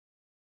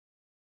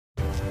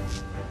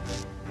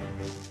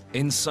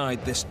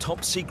Inside this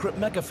top-secret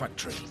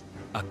megafactory,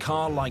 a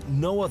car like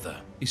no other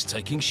is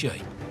taking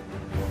shape.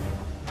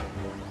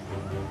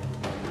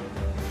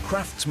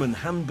 Craftsmen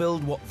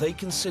hand-build what they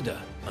consider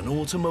an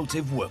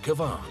automotive work of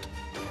art.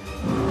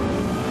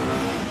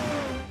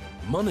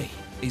 Money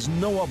is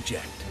no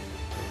object.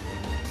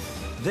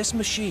 This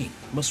machine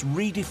must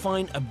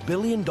redefine a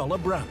billion-dollar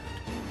brand.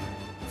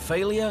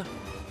 Failure,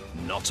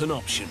 not an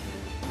option.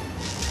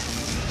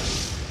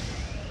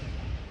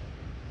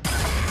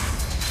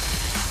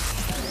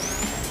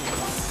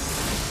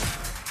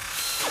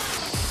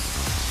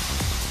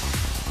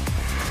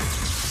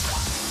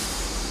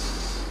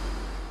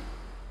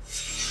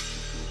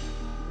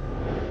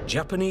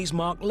 Japanese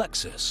marque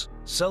Lexus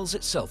sells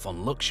itself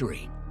on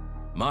luxury,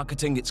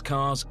 marketing its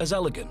cars as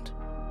elegant,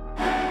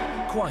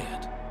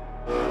 quiet,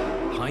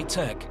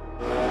 high-tech,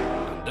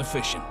 and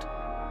efficient.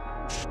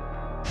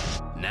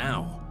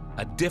 Now,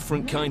 a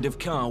different kind of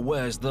car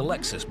wears the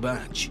Lexus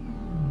badge,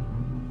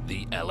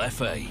 the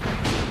LFA.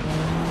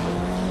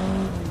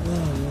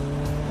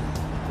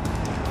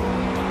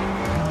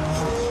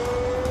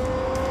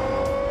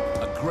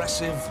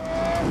 Aggressive,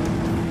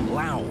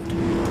 loud,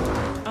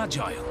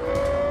 agile.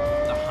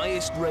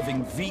 Highest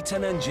revving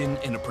V10 engine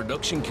in a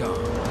production car.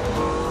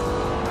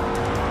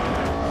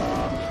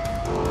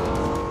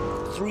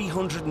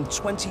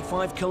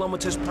 325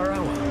 kilometers per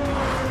hour.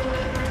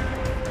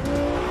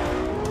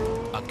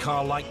 A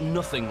car like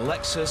nothing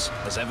Lexus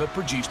has ever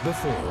produced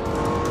before.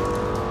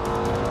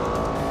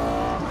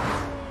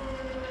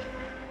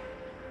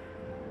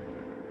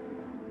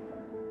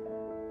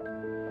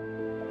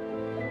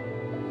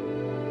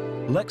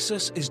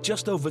 Lexus is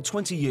just over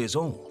 20 years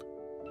old.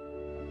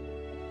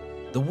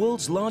 The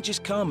world's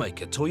largest car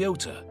maker,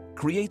 Toyota,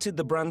 created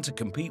the brand to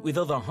compete with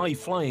other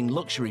high-flying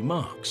luxury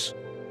marques,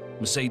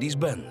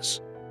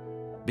 Mercedes-Benz,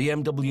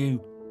 BMW,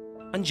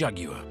 and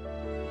Jaguar.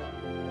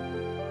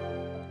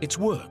 It's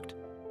worked.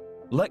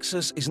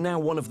 Lexus is now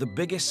one of the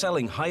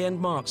biggest-selling high-end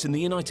marques in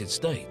the United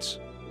States.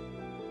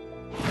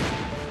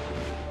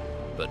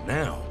 But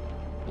now,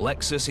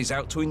 Lexus is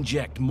out to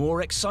inject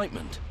more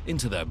excitement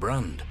into their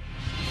brand.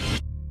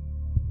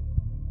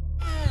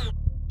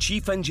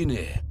 Chief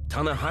engineer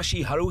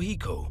Tanahashi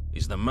Haruhiko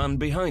is the man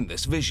behind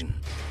this vision.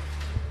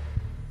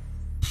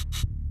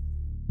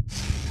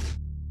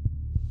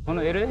 The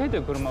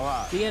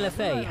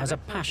LFA has a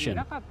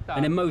passion,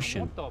 an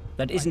emotion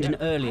that isn't in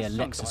earlier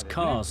Lexus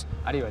cars.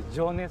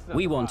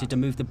 We wanted to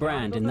move the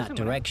brand in that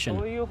direction.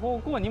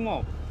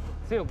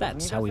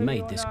 That's how we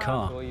made this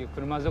car.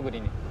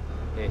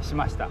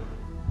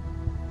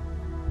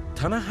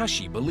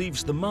 Tanahashi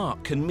believes the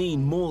marque can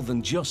mean more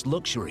than just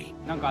luxury.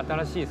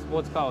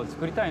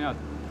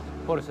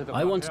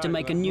 I wanted to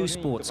make a new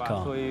sports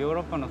car,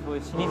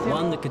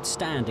 one that could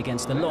stand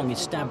against the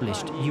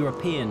long-established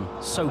European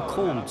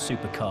so-called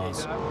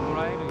supercars,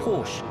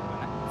 Porsche,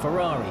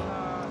 Ferrari,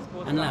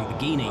 and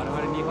Lamborghini,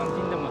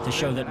 to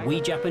show that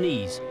we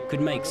Japanese could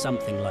make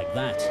something like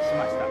that.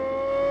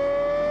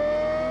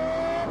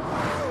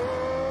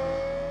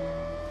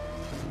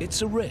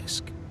 It's a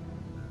risk.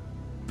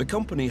 The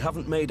company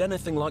haven't made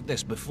anything like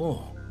this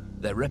before.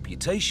 Their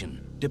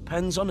reputation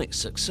depends on its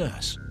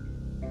success.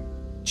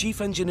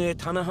 Chief engineer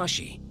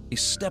Tanahashi is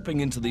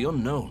stepping into the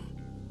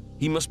unknown.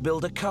 He must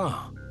build a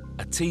car,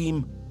 a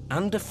team,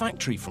 and a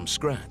factory from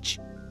scratch.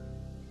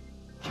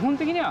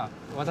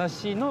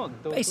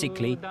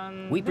 Basically,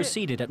 we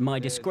proceeded at my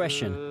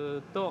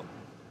discretion.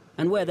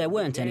 And where there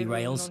weren't any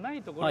rails,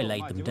 I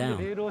laid them down.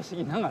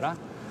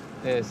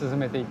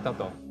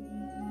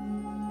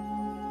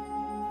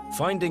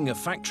 Finding a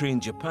factory in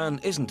Japan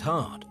isn't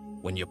hard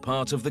when you're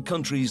part of the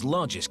country's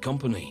largest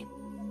company.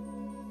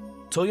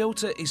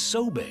 Toyota is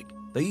so big,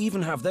 they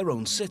even have their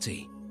own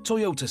city,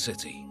 Toyota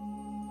City.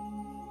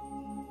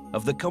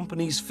 Of the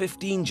company's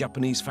 15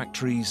 Japanese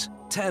factories,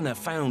 10 are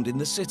found in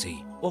the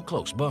city or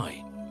close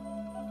by.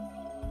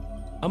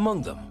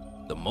 Among them,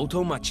 the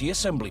Motomachi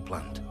assembly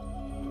plant.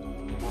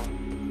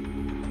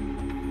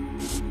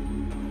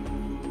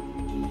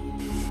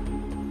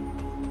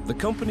 The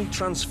company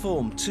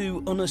transformed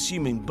two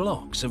unassuming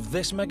blocks of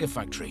this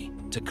megafactory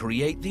to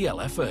create the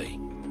LFA.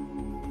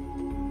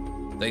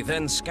 They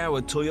then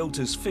scoured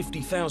Toyota's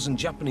 50,000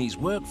 Japanese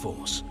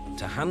workforce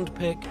to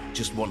handpick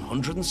just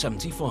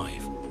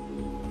 175.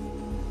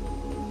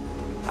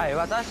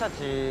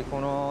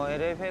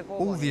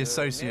 All the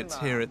associates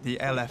here at the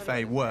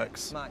LFA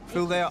Works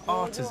feel they are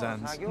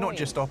artisans, not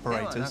just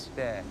operators.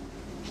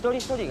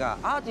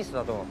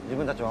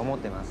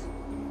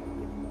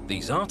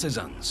 These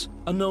artisans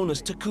are known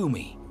as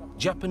takumi,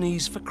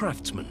 Japanese for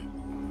craftsmen,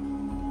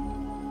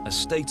 a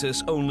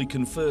status only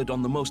conferred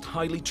on the most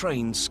highly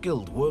trained,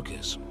 skilled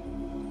workers.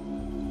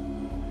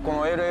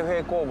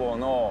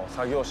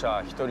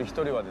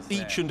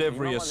 Each and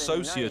every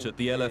associate at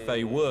the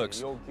LFA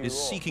Works is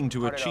seeking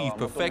to achieve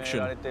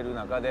perfection,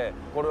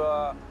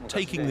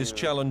 taking this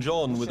challenge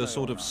on with a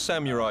sort of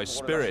samurai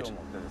spirit.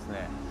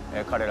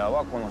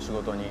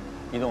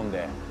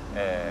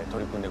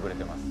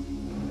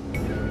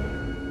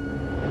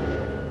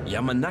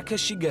 Yamanaka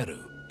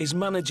Shigeru is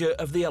manager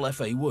of the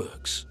LFA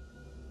Works.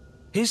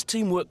 His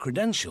teamwork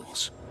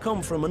credentials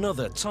come from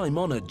another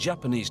time-honored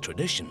Japanese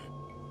tradition,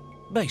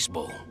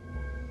 baseball.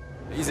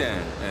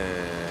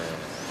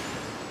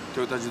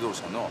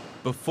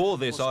 Before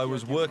this, I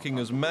was working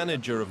as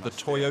manager of the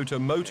Toyota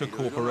Motor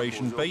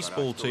Corporation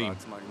baseball team,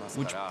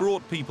 which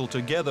brought people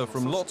together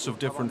from lots of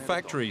different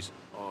factories.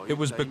 It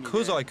was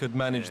because I could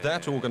manage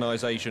that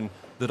organization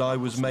that I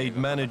was made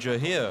manager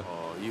here.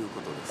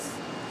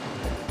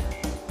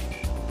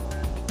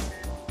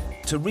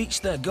 To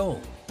reach their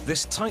goal,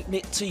 this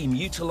tight-knit team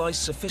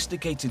utilized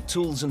sophisticated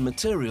tools and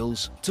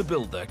materials to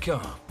build their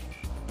car.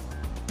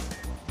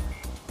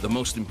 The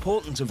most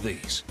important of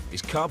these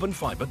is carbon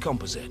fiber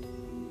composite.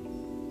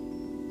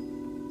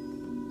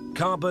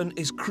 Carbon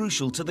is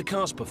crucial to the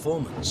car's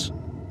performance.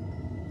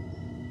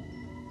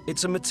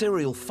 It's a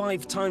material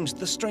 5 times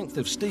the strength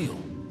of steel,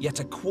 yet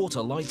a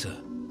quarter lighter.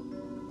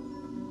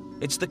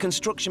 It's the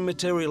construction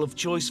material of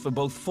choice for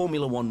both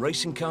Formula One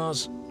racing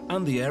cars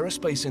and the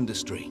aerospace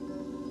industry.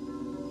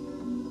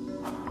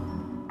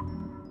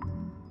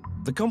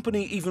 The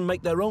company even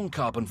make their own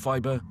carbon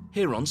fiber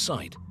here on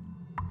site.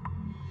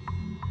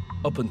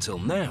 Up until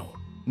now,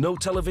 no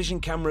television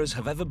cameras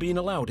have ever been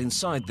allowed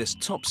inside this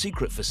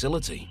top-secret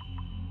facility.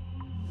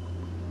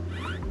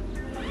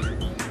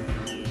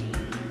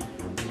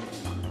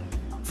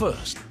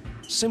 First,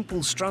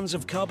 simple strands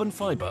of carbon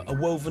fiber are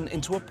woven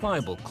into a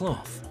pliable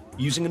cloth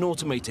using an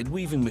automated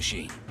weaving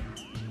machine.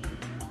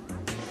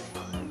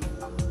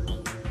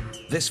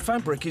 This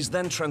fabric is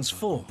then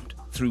transformed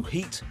through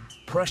heat,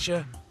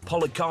 pressure,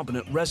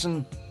 polycarbonate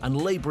resin,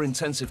 and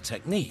labor-intensive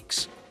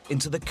techniques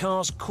into the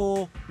car's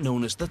core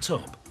known as the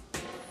tub.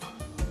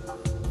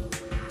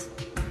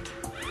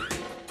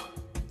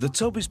 The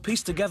tub is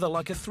pieced together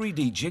like a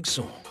 3D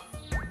jigsaw.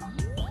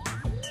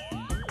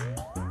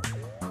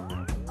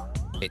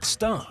 It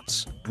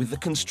starts with the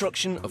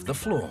construction of the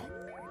floor.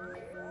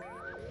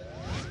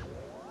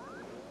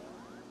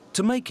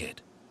 To make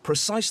it,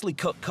 precisely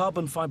cut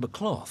carbon fiber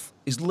cloth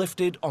is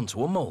lifted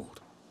onto a mold.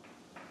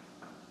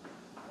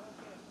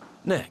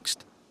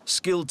 Next,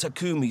 skilled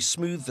Takumi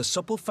smooth the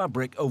supple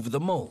fabric over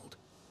the mold.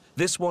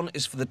 This one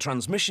is for the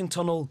transmission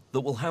tunnel that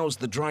will house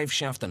the drive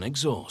shaft and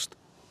exhaust.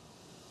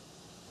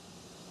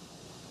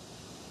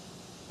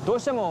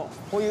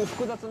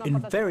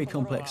 In very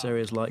complex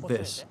areas like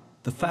this,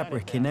 the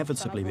fabric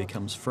inevitably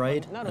becomes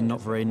frayed and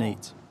not very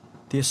neat.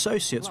 The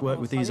associates work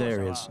with these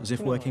areas as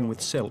if working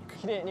with silk,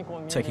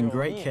 taking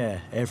great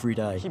care every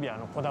day.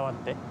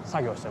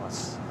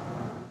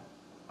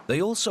 They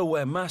also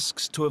wear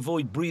masks to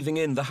avoid breathing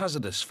in the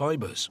hazardous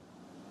fibers.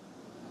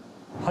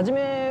 In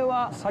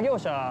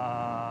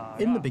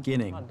the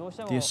beginning,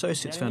 the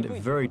associates found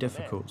it very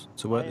difficult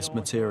to work this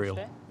material.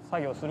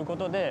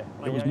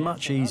 It was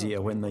much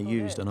easier when they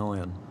used an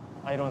iron.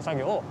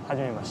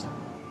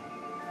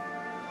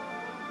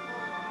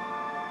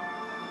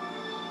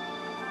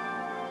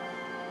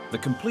 The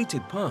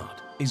completed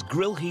part is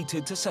grill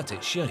heated to set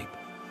its shape.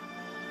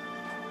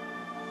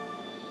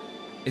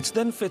 It's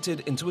then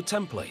fitted into a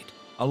template,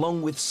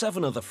 along with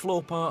 7 other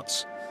floor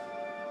parts,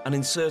 and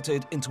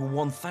inserted into a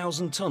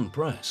 1,000-ton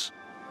press.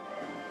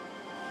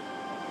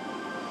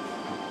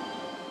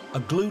 A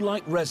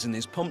glue-like resin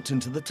is pumped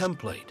into the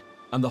template,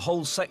 and the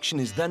whole section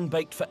is then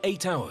baked for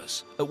 8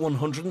 hours at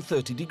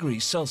 130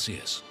 degrees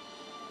Celsius.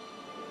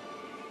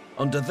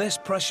 Under this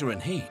pressure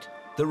and heat,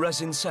 the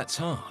resin sets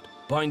hard,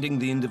 binding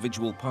the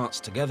individual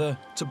parts together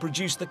to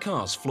produce the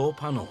car's floor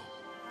panel.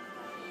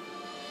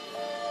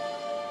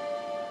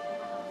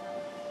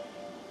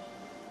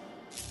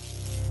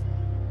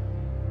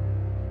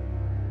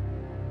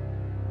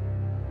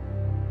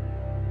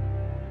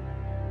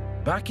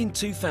 Back in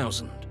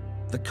 2000,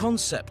 the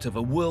concept of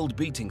a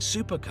world-beating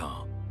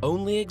supercar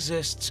only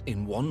exists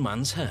in one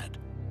man's head.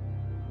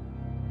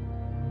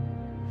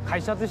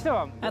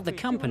 At the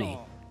company,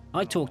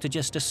 I talked to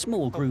just a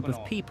small group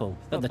of people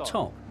at the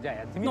top,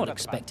 not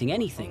expecting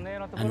anything,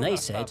 and they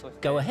said,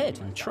 go ahead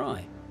and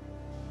try.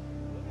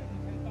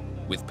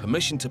 With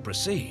permission to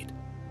proceed,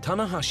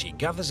 Tanahashi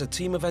gathers a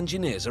team of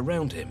engineers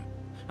around him,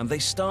 and they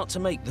start to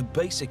make the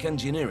basic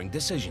engineering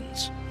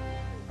decisions.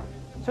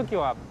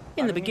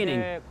 In the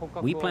beginning,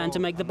 we planned to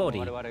make the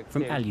body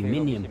from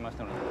aluminium.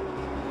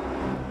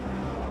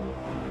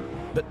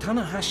 But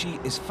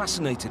Tanahashi is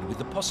fascinated with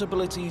the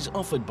possibilities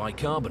offered by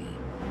carbon.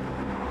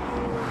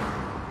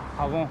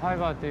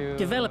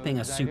 Developing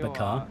a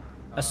supercar,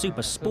 a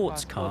super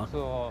sports car,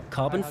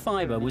 carbon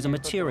fiber was a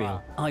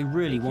material I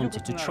really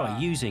wanted to try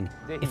using,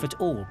 if at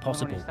all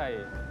possible.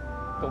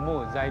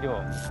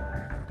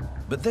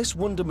 But this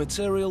wonder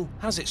material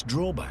has its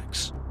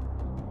drawbacks.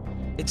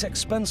 It's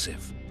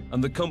expensive,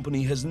 and the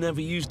company has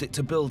never used it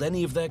to build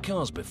any of their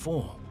cars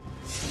before.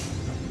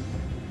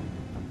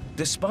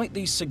 Despite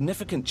these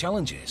significant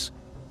challenges,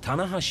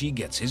 Tanahashi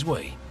gets his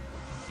way.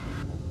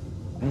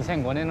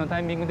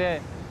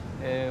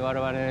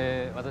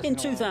 In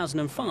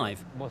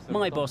 2005,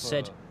 my boss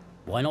said,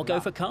 why not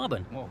go for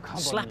carbon?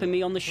 Slapping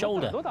me on the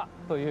shoulder.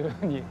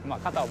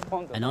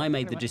 And I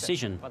made the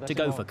decision to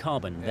go for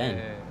carbon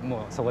then.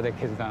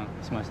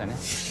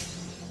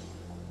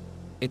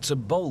 It's a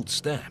bold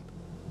step,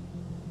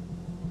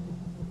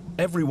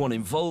 Everyone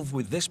involved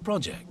with this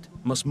project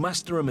must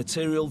master a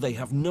material they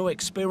have no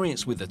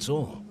experience with at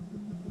all.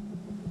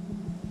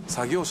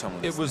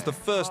 It was the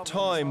first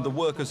time the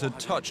workers had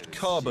touched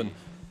carbon,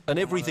 and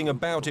everything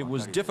about it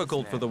was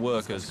difficult for the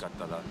workers.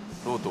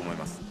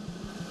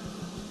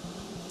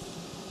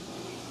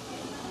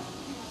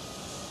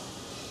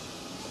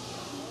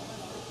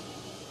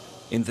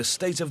 In the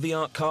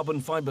state-of-the-art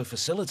carbon fiber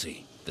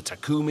facility, the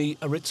Takumi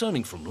are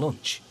returning from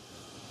lunch.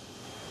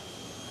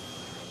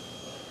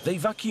 They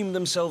vacuum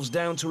themselves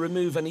down to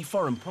remove any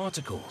foreign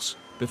particles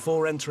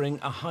before entering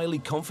a highly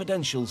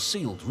confidential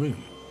sealed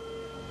room.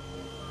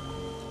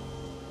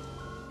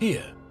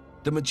 Here,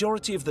 the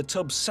majority of the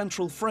tub's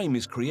central frame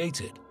is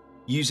created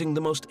using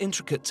the most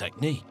intricate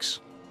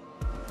techniques.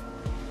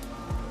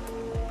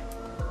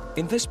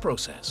 In this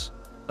process,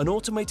 an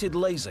automated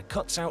laser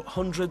cuts out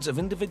hundreds of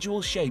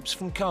individual shapes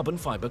from carbon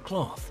fiber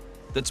cloth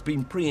that's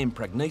been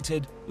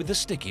pre-impregnated with a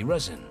sticky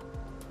resin.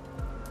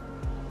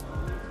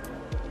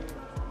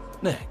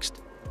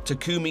 Next,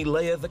 Takumi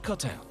layer the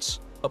cutouts,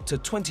 up to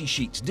 20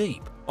 sheets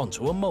deep,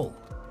 onto a mold.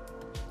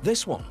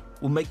 This one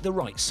will make the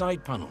right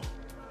side panel.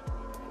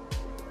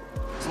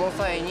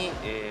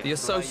 The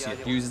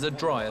associate uses a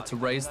dryer to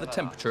raise the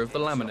temperature of the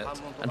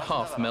laminate and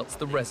half melts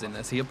the resin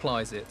as he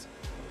applies it.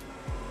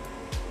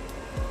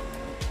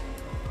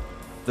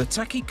 The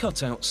tacky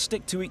cutouts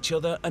stick to each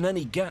other and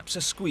any gaps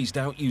are squeezed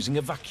out using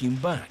a vacuum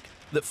bag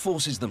that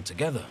forces them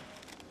together.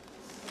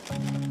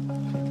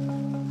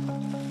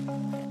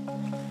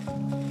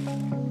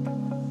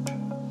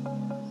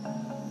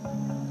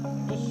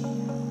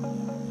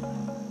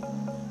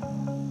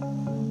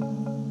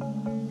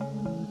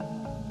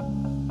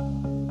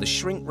 The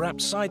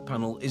shrink-wrapped side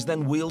panel is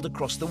then wheeled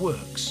across the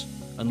works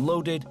and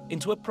loaded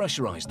into a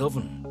pressurized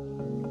oven.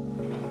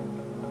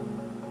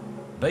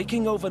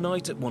 Baking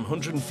overnight at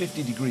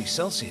 150 degrees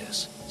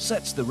Celsius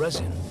sets the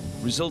resin,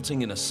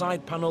 resulting in a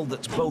side panel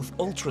that's both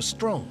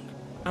ultra-strong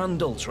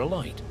and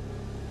ultra-light.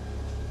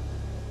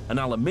 An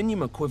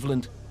aluminium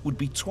equivalent would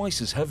be twice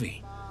as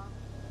heavy.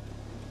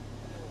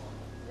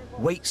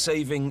 Weight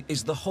saving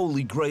is the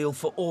holy grail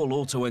for all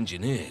auto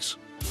engineers.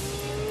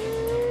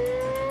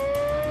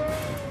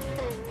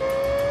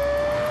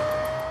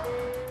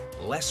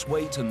 Less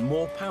weight and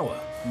more power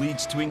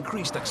leads to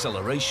increased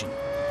acceleration,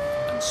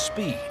 and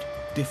speed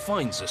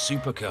defines a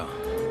supercar.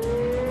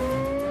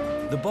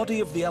 The body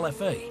of the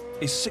LFA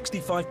is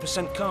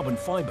 65% carbon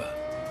fiber,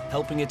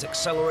 helping it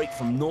accelerate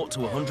from 0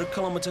 to 100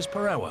 kilometers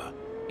per hour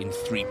in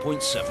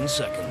 3.7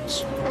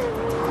 seconds.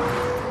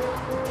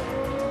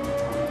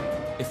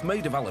 If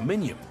made of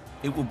aluminium,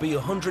 it will be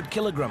 100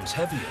 kilograms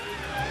heavier,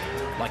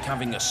 like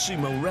having a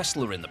sumo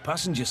wrestler in the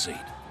passenger seat.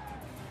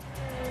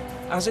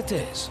 As it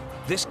is,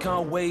 this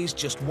car weighs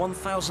just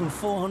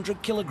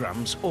 1,400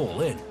 kilograms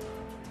all in.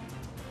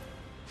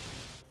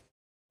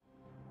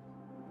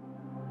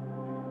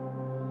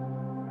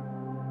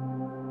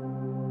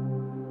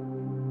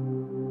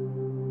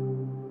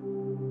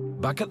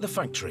 Back at the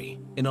factory,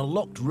 in a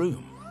locked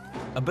room,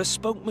 a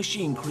bespoke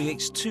machine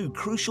creates two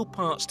crucial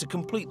parts to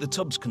complete the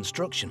tub's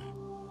construction.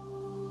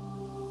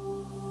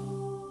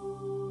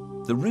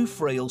 The roof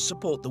rails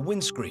support the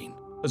windscreen,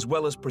 as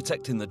well as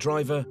protecting the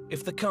driver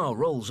if the car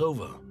rolls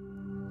over.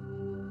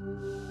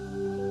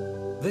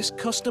 This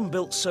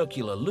custom-built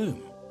circular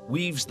loom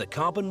weaves the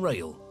carbon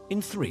rail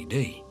in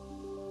 3D.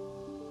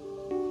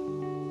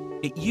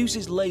 It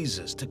uses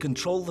lasers to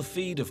control the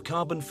feed of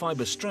carbon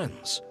fiber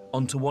strands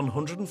onto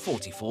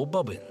 144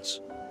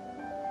 bobbins.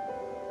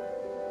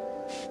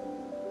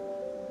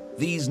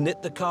 These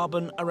knit the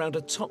carbon around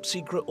a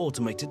top-secret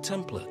automated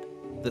template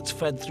that's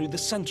fed through the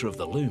center of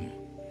the loom.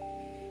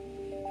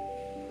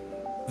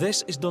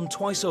 This is done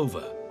twice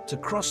over to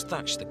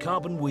cross-thatch the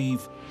carbon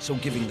weave, so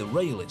giving the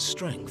rail its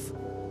strength.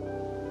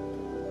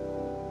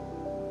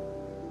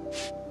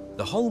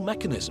 The whole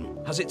mechanism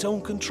has its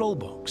own control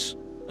box,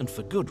 and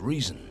for good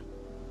reason.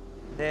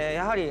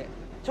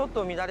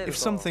 If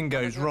something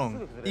goes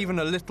wrong, even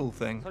a little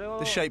thing,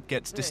 the shape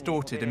gets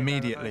distorted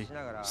immediately,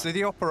 so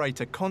the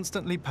operator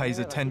constantly pays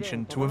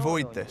attention to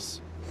avoid this.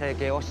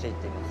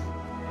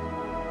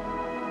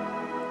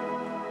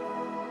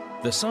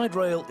 The side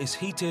rail is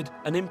heated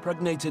and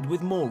impregnated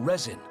with more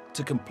resin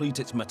to complete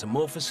its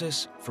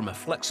metamorphosis from a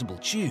flexible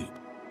tube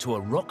to a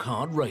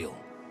rock-hard rail.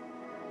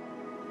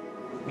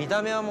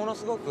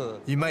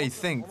 You may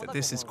think that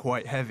this is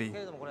quite heavy,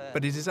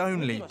 but it is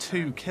only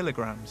 2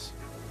 kilograms.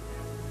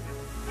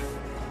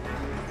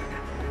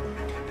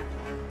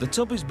 The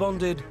tub is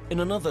bonded in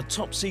another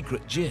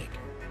top-secret jig.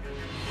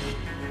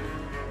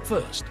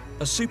 First,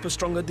 a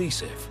super-strong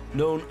adhesive,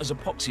 known as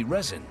epoxy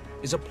resin,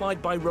 is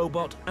applied by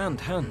robot and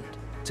hand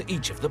to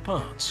each of the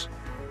parts.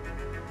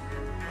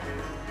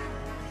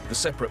 The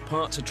separate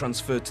parts are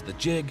transferred to the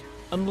jig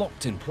and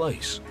locked in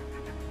place.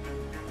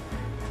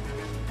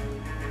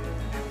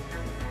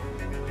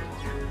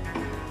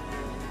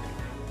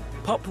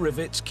 Pop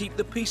rivets keep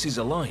the pieces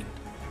aligned.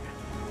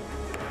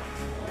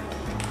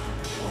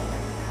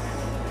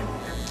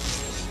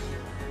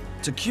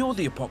 To cure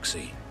the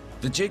epoxy,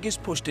 The jig is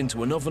pushed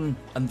into an oven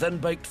and then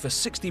baked for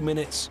 60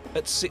 minutes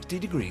at 60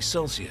 degrees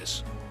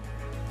Celsius.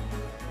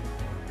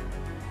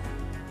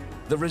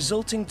 The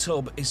resulting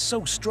tub is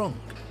so strong,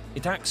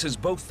 it acts as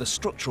both the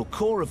structural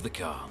core of the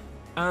car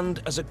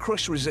and as a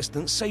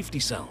crush-resistant safety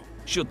cell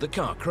should the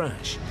car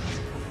crash.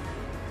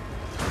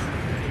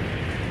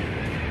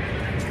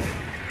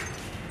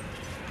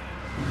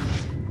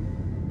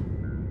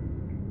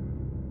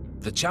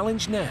 The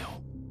challenge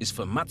now is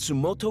for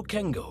Matsumoto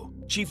Kengo,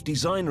 chief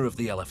designer of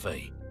the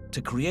LFA,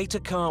 to create a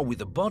car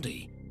with a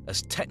body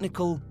as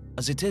technical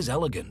as it is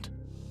elegant.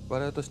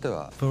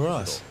 For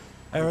us,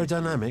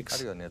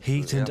 aerodynamics,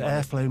 heat and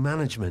airflow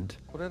management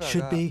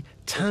should be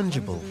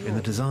tangible in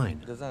the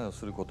design.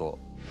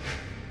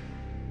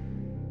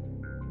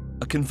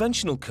 A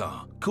conventional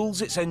car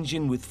cools its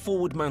engine with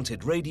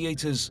forward-mounted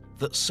radiators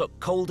that suck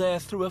cold air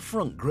through a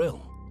front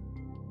grille.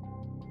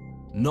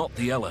 Not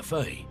the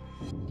LFA.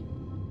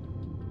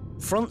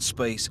 Front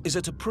space is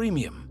at a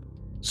premium,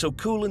 so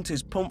coolant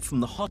is pumped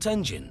from the hot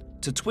engine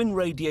to twin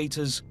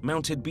radiators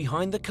mounted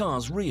behind the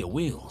car's rear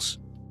wheels.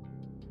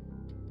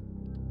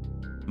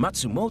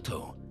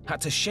 Matsumoto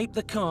had to shape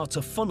the car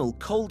to funnel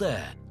cold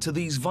air to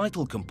these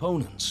vital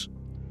components.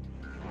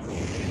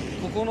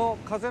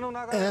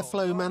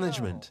 Airflow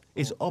management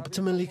is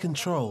optimally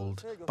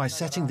controlled by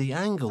setting the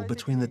angle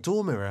between the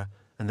door mirror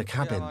and the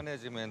cabin.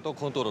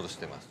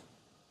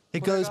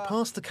 It goes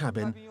past the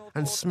cabin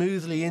and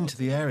smoothly into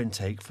the air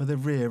intake for the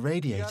rear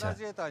radiator.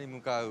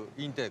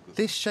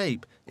 This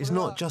shape is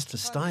not just for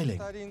styling.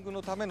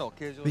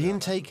 The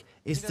intake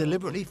is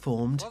deliberately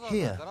formed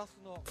here,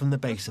 from the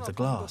base of the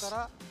glass.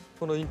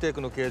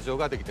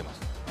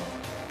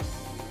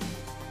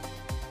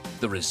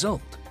 The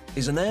result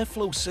is an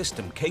airflow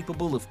system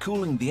capable of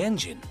cooling the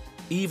engine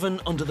even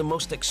under the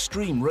most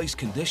extreme race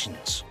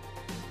conditions.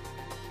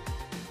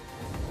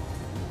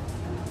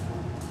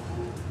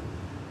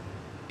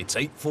 It's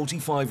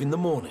 8:45 in the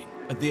morning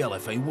at the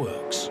LFA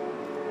works.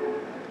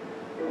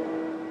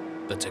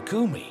 The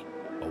Takumi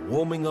are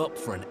warming up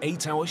for an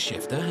 8-hour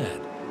shift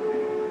ahead.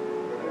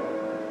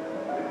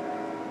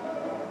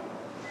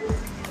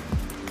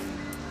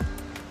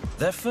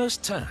 Their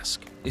first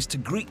task is to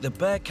greet the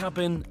bare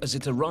cabin as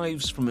it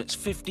arrives from its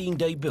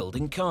 15-day build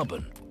in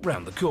carbon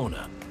round the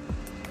corner.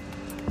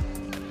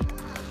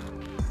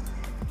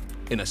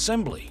 In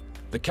assembly,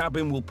 the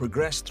cabin will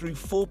progress through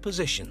 4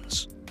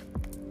 positions: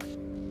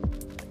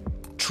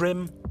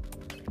 trim,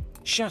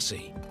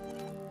 chassis,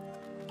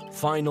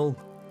 final,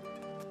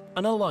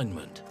 and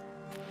alignment.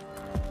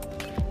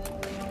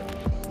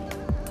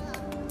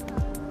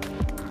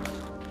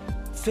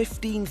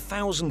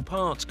 $15,000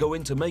 parts go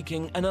into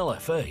making an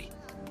LFA.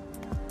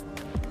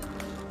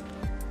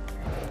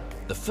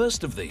 The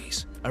first of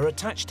these are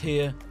attached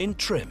here in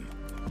trim.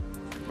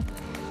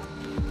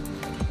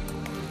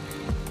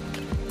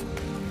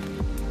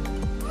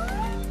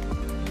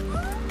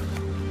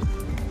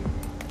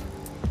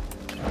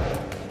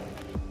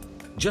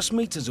 Just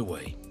meters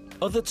away,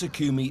 other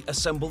Takumi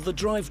assemble the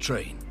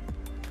drivetrain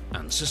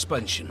and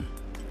suspension.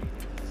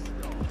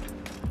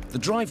 The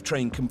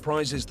drivetrain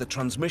comprises the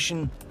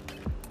transmission,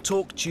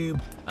 torque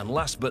tube, and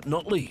last but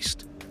not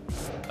least,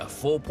 a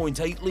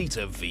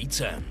 4.8-litre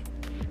V10.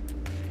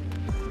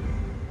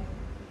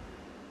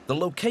 The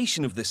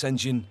location of this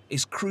engine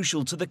is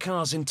crucial to the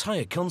car's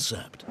entire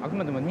concept.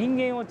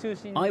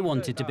 I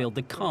wanted to build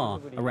the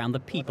car around the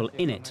people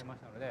in it.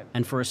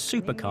 And for a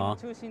supercar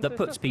that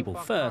puts people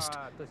first,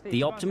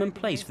 the optimum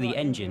place for the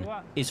engine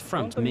is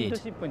front mid.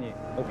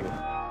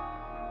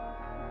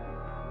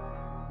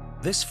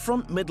 This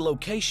front mid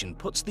location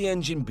puts the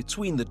engine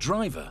between the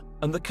driver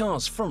and the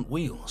car's front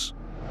wheels.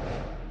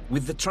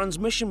 With the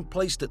transmission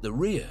placed at the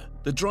rear,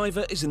 the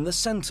driver is in the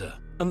center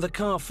and the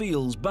car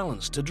feels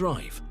balanced to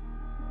drive.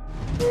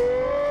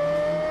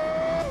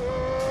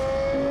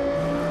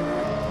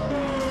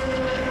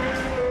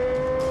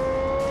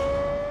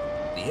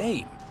 The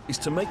aim is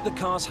to make the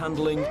car's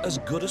handling as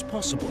good as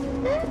possible.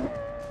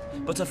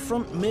 But a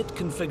front mid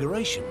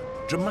configuration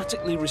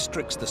dramatically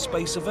restricts the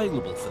space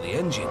available for the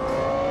engine.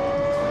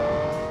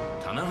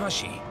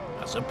 Tanahashi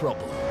has a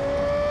problem.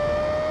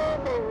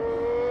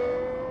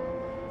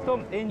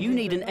 You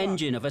need an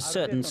engine of a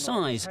certain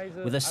size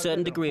with a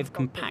certain degree of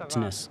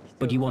compactness,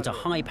 but you want a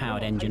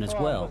high-powered engine as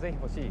well.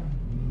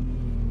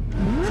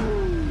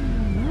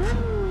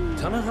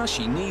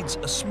 Tanahashi needs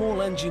a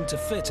small engine to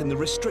fit in the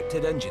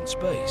restricted engine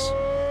space,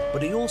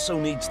 but he also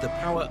needs the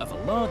power of a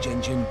large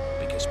engine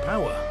because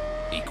power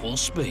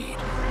equals speed.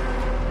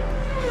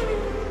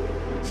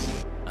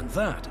 And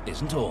that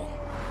isn't all.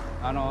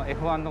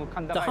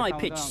 The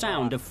high-pitched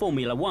sound of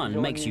Formula One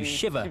makes you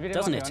shiver,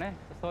 doesn't it?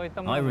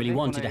 I really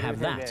wanted to have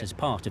that as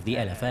part of the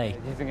LFA.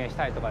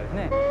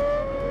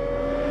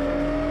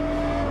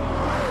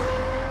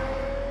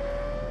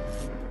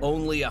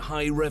 Only a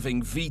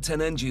high-revving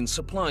V10 engine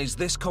supplies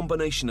this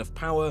combination of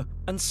power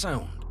and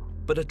sound,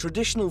 but a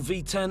traditional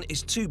V10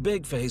 is too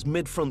big for his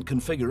mid-front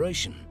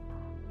configuration.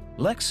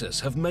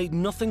 Lexus have made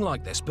nothing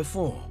like this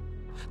before.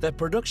 Their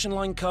production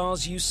line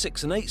cars use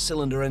 6- and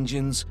 8-cylinder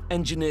engines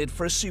engineered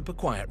for a super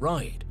quiet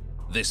ride.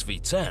 This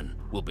V10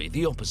 will be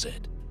the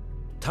opposite.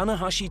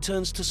 Tanahashi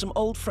turns to some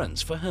old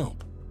friends for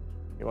help.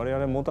 We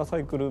are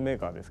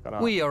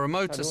a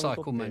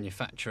motorcycle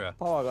manufacturer.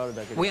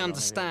 We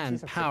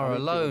understand power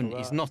alone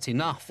is not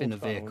enough in a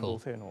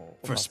vehicle.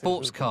 For a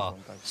sports car,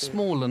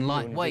 small and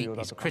lightweight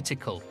is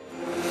critical.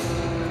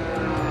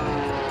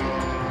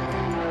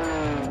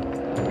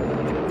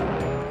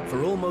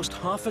 For almost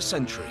half a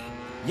century,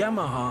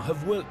 Yamaha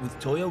have worked with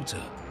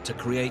Toyota to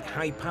create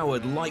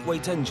high-powered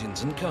lightweight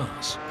engines and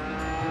cars.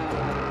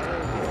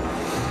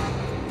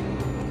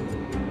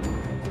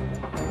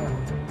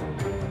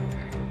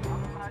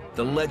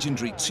 The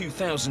legendary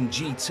 2000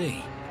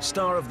 GT,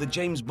 star of the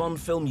James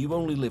Bond film You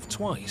Only Live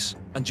Twice,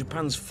 and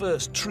Japan's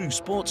first true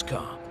sports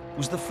car,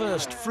 was the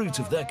first fruit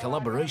of their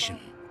collaboration.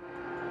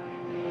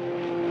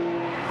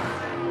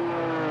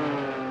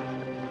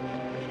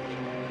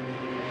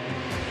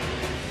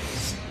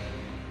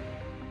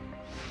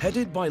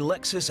 Headed by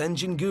Lexus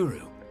engine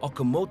guru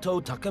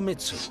Okamoto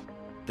Takemitsu,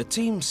 the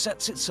team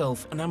sets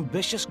itself an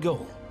ambitious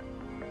goal: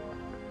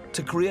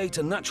 to create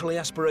a naturally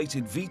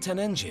aspirated V10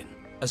 engine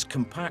as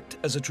compact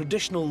as a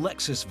traditional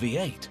Lexus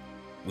V8,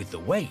 with the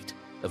weight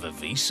of a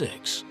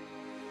V6.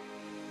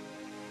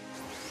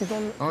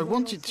 I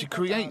wanted to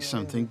create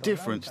something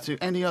different to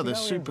any other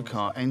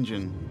supercar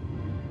engine.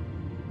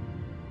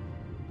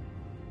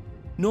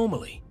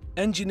 Normally,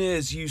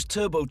 engineers use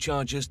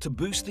turbochargers to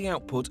boost the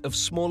output of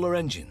smaller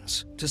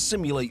engines to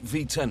simulate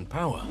V10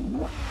 power.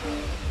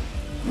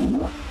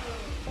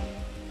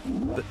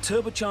 But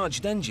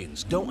turbocharged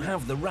engines don't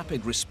have the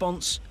rapid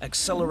response,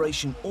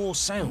 acceleration or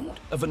sound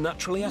of a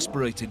naturally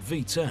aspirated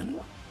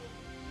V10.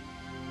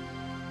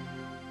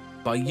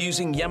 By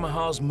using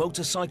Yamaha's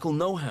motorcycle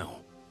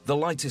know-how, the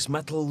lightest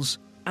metals,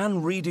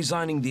 and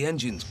redesigning the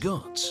engine's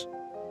guts,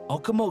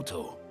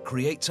 Okamoto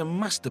creates a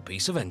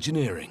masterpiece of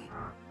engineering.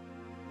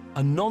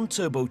 A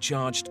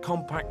non-turbocharged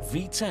compact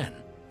V10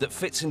 that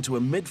fits into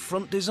a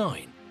mid-front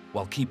design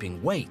while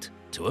keeping weight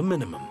to a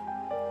minimum.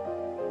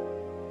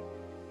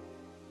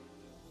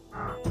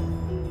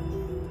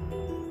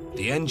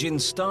 The engine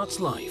starts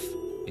life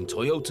in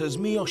Toyota's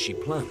Miyoshi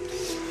plant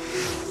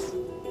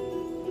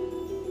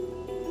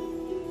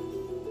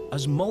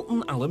as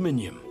molten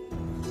aluminium.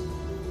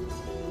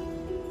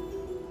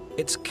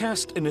 It's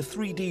cast in a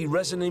 3D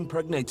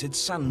resin-impregnated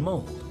sand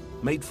mold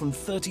made from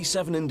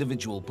 37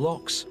 individual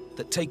blocks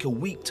that take a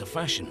week to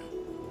fashion.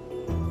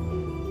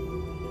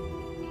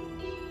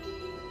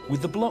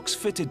 With the blocks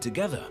fitted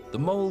together, the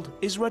mold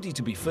is ready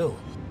to be filled.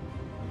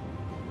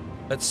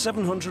 At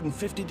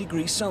 750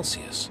 degrees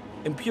Celsius,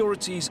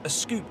 impurities are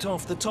scooped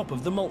off the top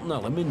of the molten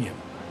aluminium.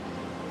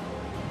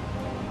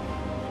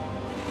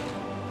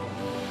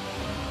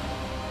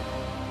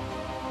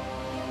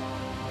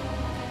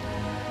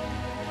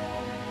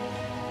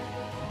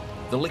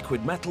 The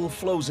liquid metal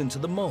flows into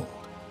the mold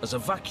as a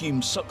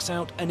vacuum sucks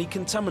out any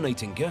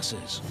contaminating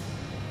gases.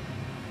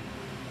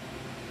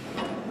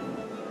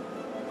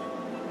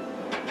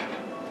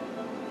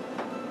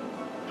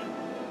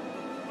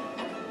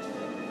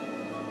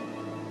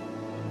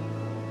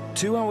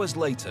 Two hours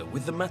later,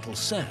 with the metal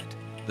set,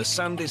 the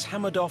sand is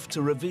hammered off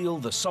to reveal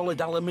the solid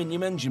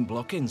aluminium engine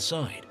block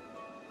inside.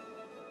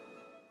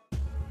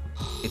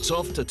 It's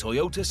off to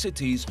Toyota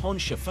City's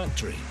Honsha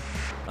factory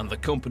and the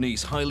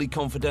company's highly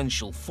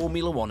confidential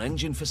Formula One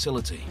engine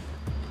facility.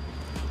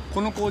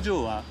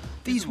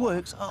 These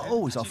works are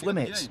always off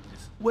limits.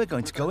 We're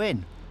going to go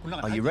in.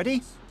 Are you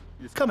ready?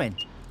 Come in.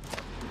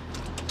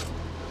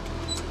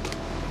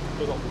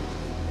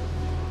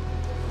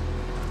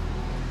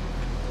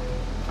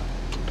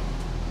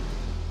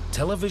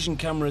 Television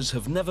cameras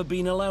have never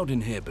been allowed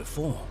in here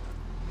before.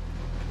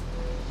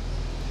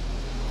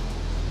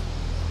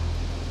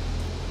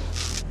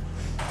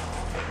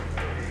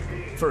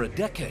 For a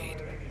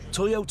decade,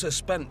 Toyota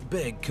spent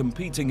big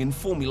competing in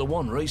Formula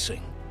One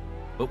racing.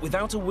 But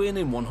without a win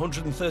in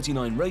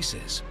 139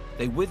 races,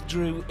 they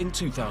withdrew in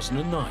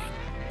 2009,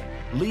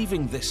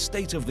 leaving this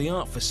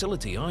state-of-the-art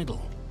facility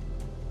idle.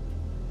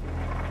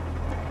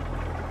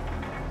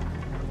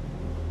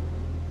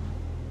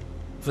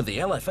 For the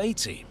LFA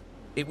team,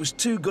 it was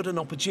too good an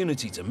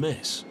opportunity to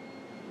miss.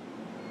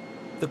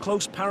 The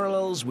close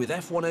parallels with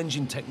F1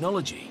 engine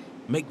technology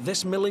make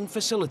this milling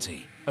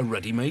facility a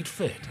ready-made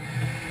fit.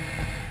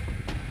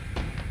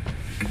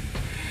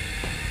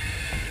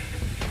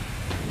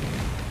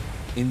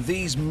 In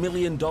these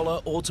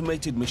million-dollar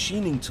automated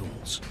machining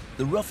tools,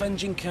 the rough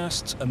engine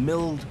casts are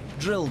milled,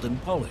 drilled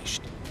and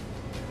polished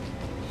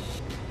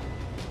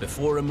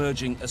before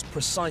emerging as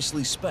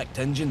precisely spec'd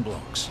engine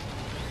blocks.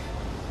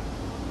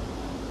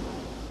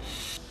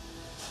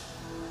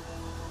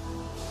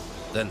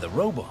 Then the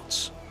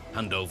robots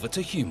hand over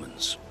to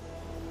humans.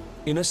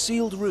 In a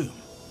sealed room,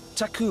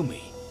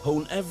 Takumi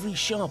hone every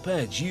sharp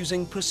edge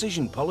using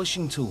precision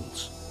polishing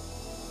tools.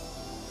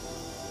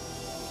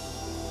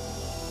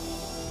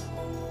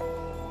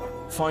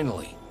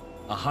 Finally,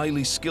 a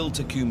highly skilled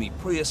Takumi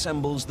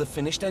pre-assembles the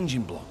finished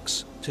engine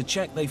blocks to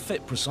check they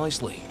fit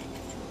precisely.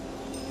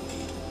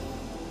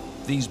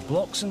 These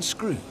blocks and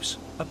screws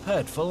are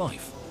paired for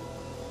life.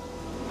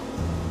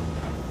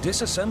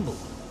 Disassembled,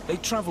 they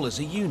travel as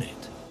a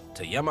unit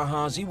to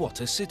Yamaha's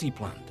Iwata City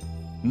plant,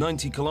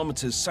 90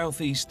 kilometers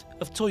southeast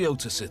of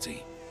Toyota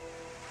City.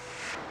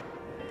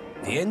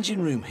 The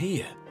engine room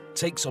here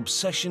takes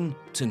obsession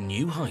to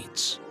new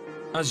heights.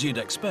 As you'd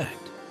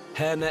expect,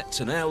 hairnets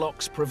and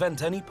airlocks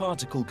prevent any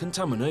particle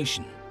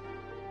contamination.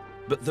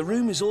 But the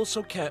room is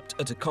also kept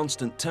at a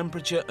constant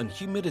temperature and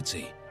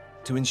humidity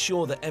to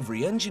ensure that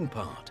every engine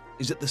part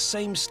is at the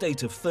same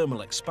state of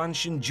thermal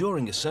expansion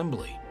during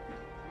assembly.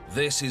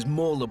 This is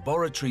more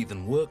laboratory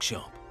than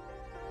workshop.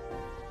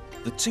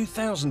 The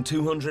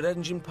 2,200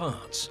 engine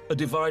parts are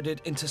divided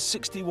into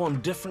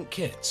 61 different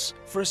kits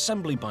for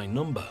assembly by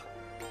number.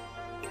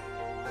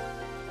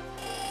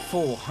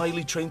 4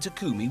 highly trained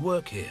Takumi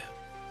work here.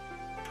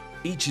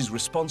 Each is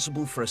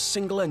responsible for a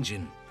single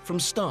engine from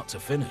start to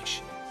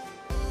finish.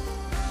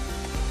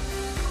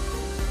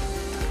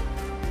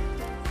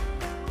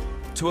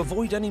 To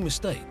avoid any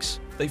mistakes,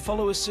 they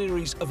follow a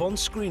series of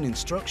on-screen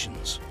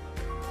instructions.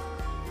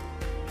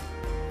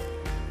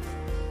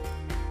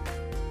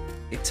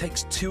 It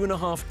takes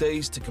 2.5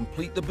 days to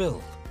complete the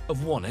build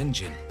of one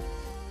engine.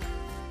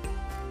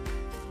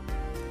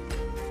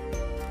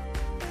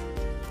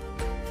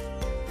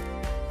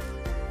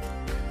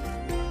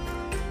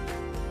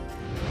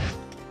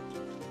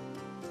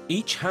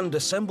 Each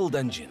hand-assembled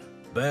engine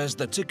bears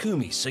the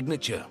Takumi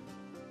signature.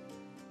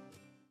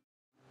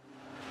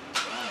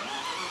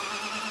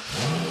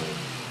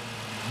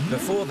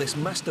 Before this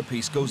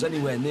masterpiece goes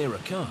anywhere near a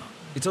car,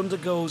 it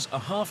undergoes a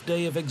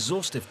half-day of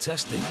exhaustive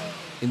testing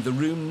in the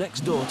room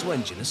next door to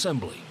engine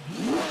assembly.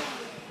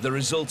 The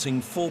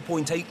resulting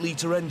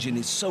 4.8-litre engine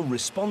is so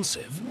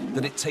responsive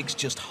that it takes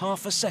just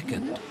half a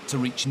second to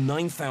reach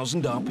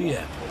 9,000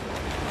 RPM.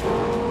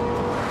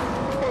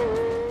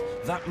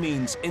 That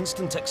means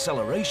instant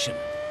acceleration,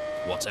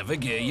 whatever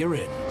gear you're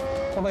in.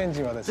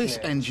 This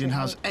engine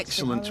has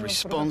excellent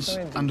response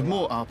and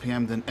more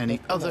RPM than any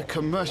other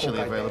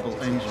commercially available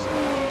engine.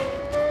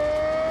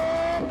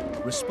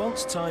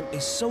 Response time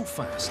is so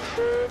fast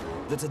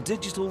that a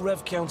digital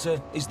rev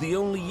counter is the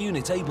only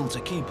unit able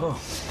to keep up.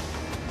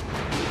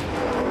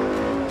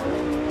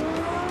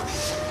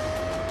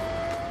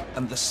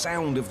 And the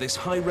sound of this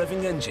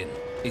high-revving engine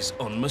is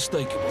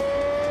unmistakable.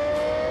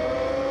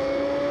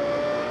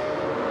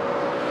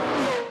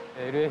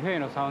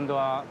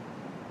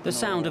 The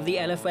sound of the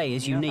LFA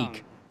is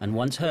unique, and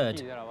once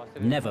heard,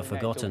 never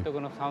forgotten.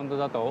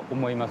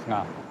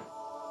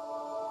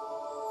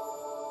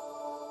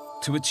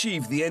 To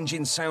achieve the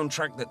engine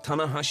soundtrack that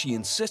Tanahashi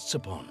insists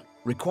upon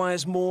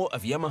requires more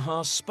of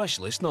Yamaha's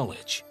specialist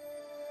knowledge.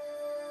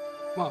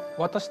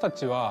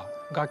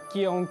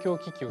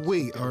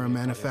 We are a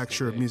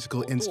manufacturer of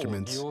musical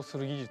instruments,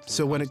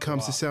 so when it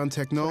comes to sound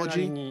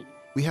technology,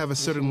 we have a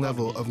certain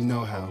level of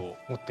know-how.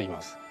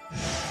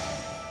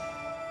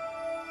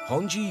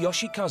 Honji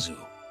Yoshikazu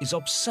is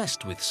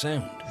obsessed with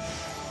sound.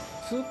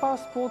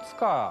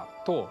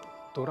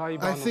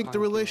 I think the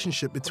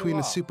relationship between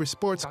a super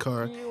sports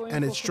car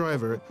and its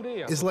driver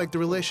is like the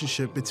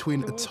relationship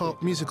between a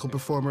top musical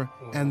performer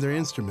and their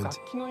instrument.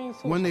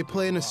 When they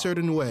play in a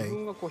certain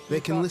way, they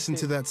can listen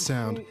to that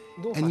sound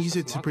and use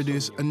it to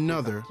produce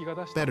another,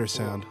 better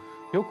sound.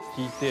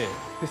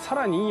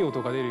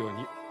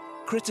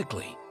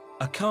 Critically,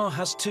 a car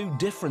has 2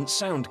 different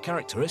sound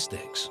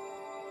characteristics.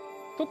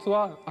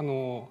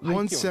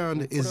 One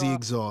sound is the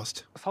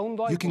exhaust.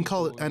 You can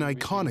call it an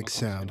iconic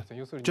sound.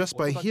 Just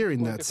by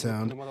hearing that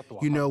sound,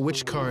 you know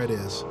which car it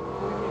is.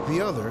 The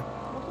other,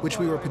 which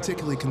we were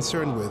particularly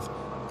concerned with,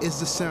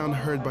 is the sound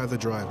heard by the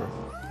driver.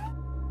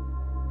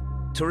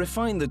 To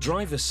refine the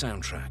driver's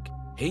soundtrack,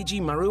 Heiji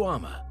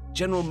Maruyama,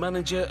 general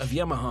manager of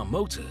Yamaha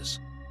Motors,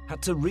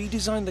 had to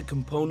redesign the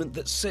component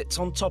that sits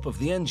on top of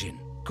the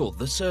engine, called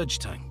the surge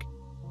tank,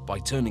 by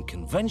turning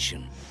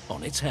convention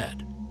on its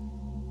head.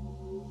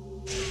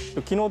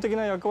 The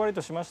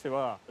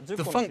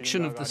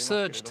function of the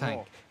surge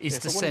tank is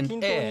to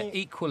send air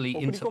equally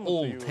into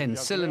all 10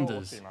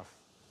 cylinders.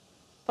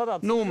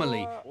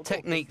 Normally,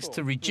 techniques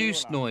to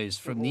reduce noise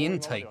from the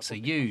intakes are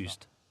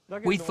used.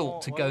 We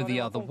thought to go the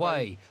other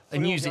way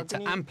and use it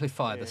to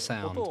amplify the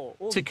sound,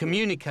 to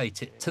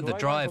communicate it to the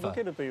driver.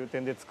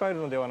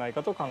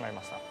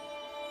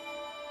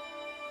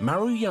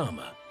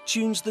 Maruyama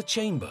tunes the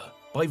chamber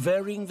by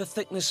varying the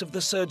thickness of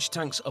the surge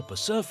tank's upper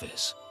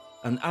surface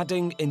and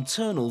adding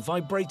internal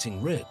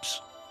vibrating ribs.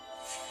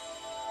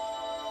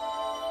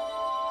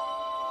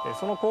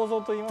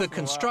 The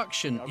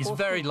construction is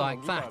very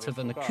like that of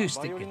an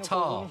acoustic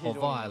guitar or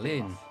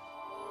violin.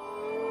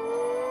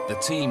 The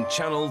team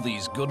channel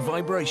these good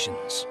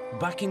vibrations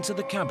back into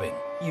the cabin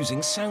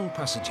using sound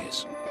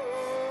passages.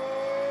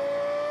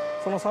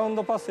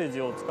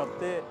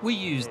 We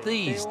use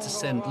these to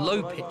send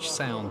low-pitch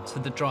sound to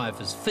the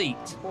driver's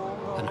feet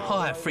and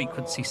higher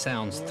frequency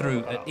sounds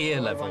through at ear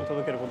level.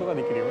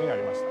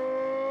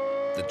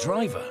 The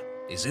driver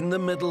is in the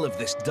middle of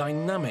this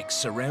dynamic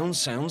surround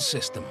sound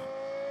system.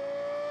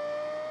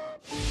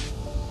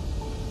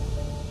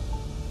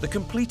 The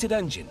completed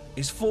engine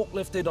is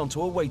forklifted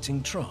onto a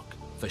waiting truck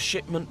for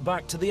shipment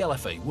back to the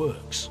LFA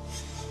works.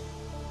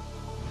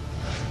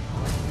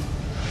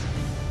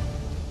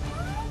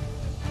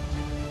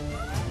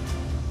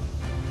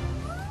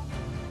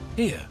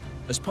 Here,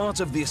 as part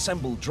of the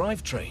assembled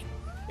drivetrain,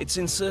 it's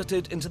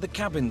inserted into the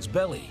cabin's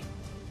belly,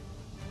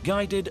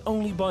 guided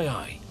only by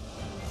eye.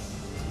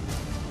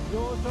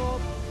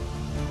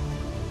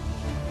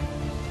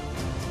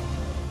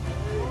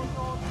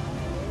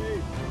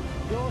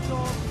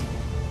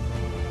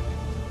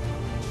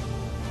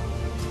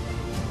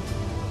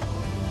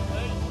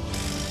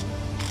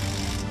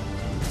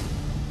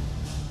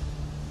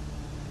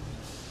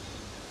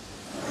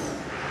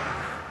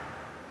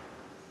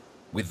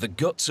 With the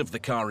guts of the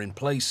car in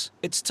place,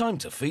 it's time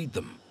to feed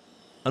them.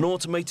 An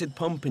automated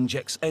pump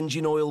injects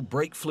engine oil,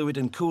 brake fluid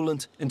and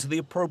coolant into the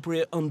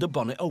appropriate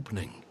under-bonnet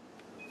opening.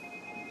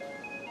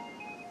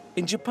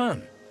 In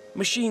Japan,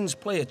 machines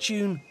play a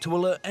tune to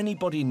alert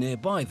anybody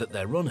nearby that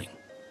they're running.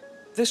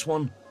 This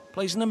one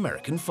plays an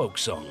American folk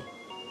song.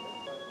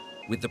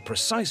 With the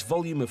precise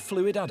volume of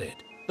fluid added,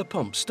 the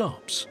pump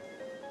stops,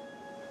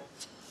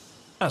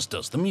 as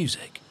does the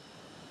music.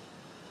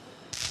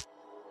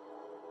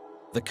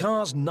 The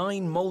car's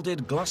 9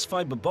 moulded glass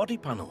fibre body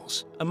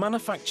panels are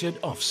manufactured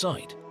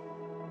off-site.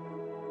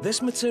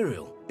 This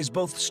material is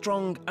both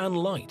strong and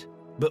light,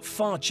 but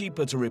far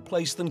cheaper to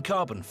replace than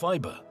carbon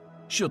fibre,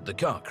 should the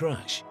car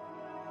crash.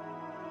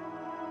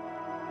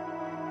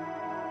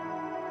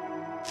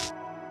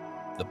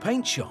 The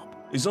paint shop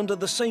is under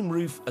the same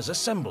roof as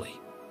assembly,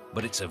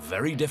 but it's a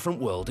very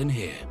different world in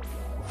here.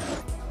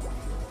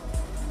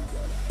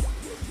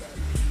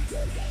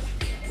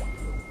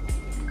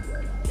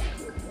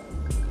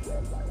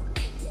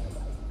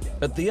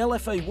 At the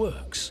LFA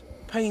works,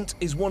 paint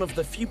is one of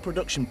the few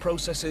production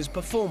processes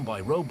performed by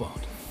robot.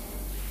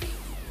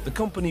 The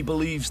company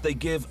believes they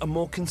give a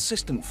more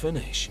consistent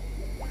finish.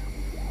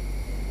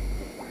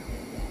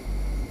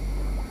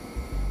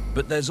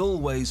 But there's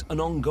always an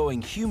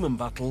ongoing human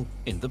battle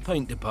in the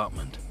paint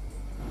department.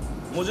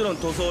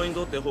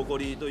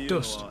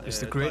 Dust is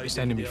the greatest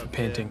enemy for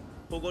painting.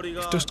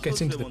 If dust gets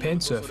into the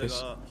paint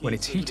surface, when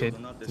it's heated,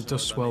 the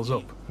dust swells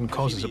up and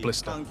causes a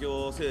blister.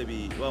 So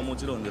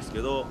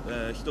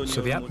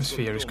the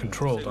atmosphere is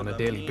controlled on a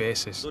daily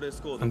basis,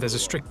 and there's a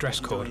strict dress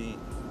code.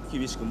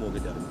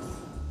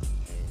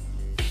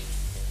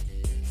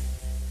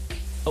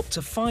 Up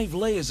to 5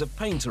 layers of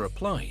paint are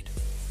applied.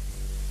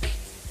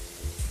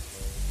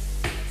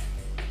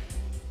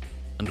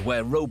 And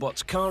where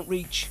robots can't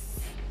reach,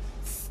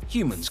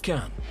 humans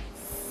can.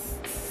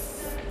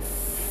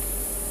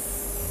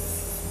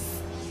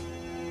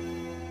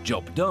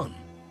 Job done.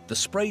 The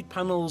sprayed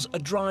panels are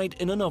dried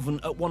in an oven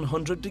at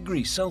 100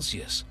 degrees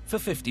Celsius for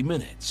 50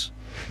 minutes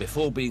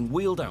before being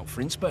wheeled out for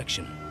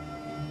inspection.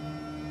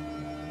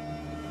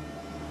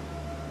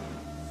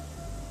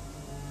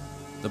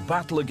 The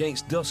battle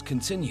against dust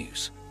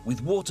continues,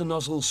 with water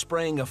nozzles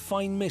spraying a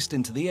fine mist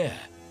into the air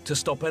to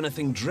stop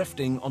anything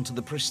drifting onto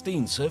the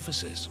pristine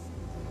surfaces.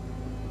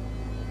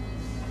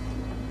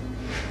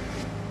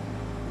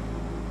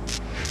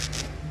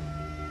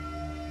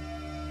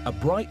 A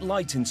bright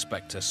light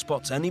inspector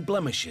spots any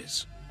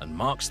blemishes and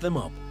marks them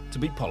up to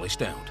be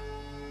polished out.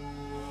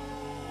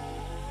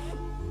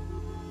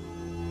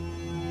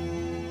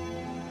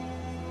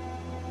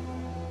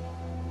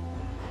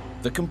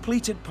 The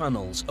completed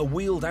panels are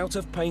wheeled out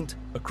of paint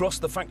across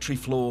the factory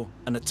floor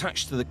and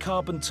attached to the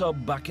carbon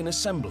tub back in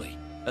assembly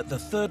at the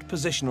 3rd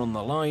position on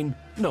the line,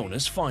 known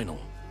as final.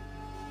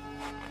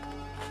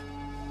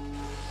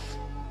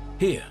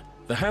 Here,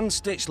 the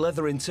hand-stitched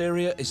leather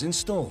interior is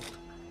installed,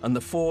 and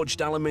the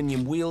forged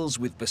aluminium wheels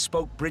with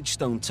bespoke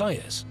Bridgestone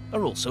tyres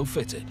are also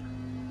fitted.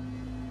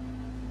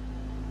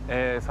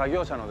 It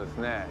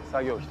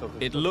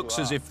looks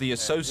as if the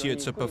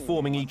associates are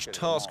performing each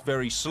task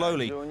very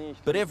slowly,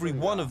 but every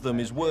one of them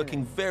is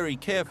working very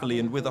carefully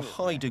and with a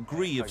high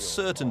degree of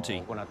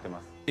certainty.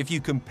 If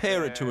you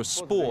compare it to a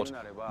sport,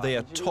 they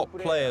are top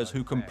players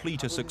who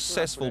complete a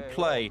successful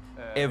play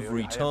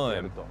every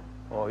time.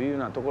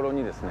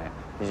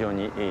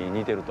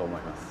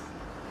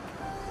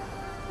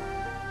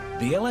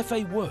 The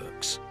LFA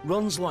works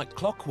runs like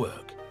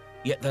clockwork,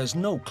 yet there's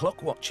no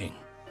clock watching.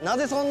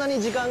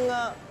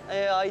 The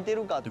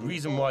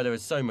reason why there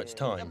is so much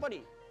time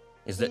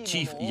is that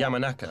Chief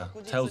Yamanaka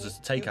tells us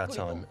to take our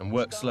time and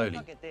work slowly,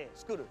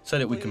 so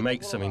that we can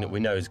make something that we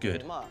know is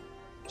good.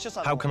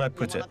 How can I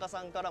put it?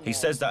 He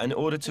says that in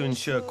order to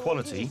ensure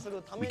quality,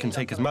 we can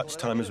take as much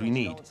time as we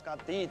need.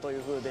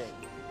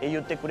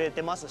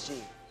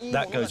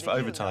 That goes for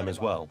overtime as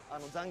well.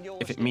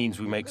 If it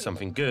means we make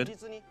something good,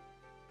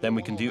 then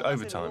we can do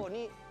overtime.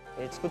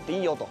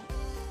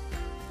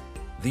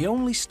 The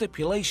only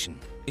stipulation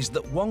is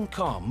that one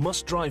car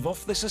must drive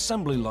off this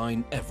assembly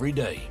line every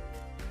day.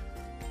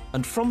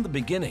 And from the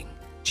beginning,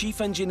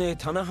 Chief Engineer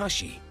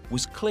Tanahashi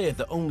was clear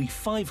that only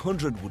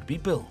 500 would be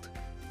built.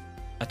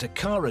 At a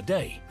car a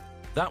day,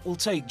 that will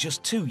take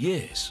just 2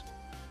 years.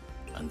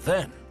 And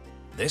then,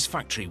 this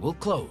factory will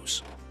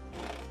close.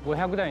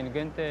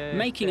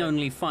 Making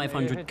only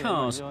 500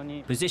 cars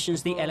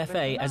positions the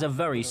LFA as a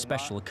very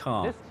special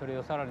car.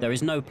 There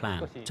is no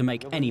plan to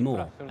make any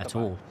more at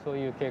all.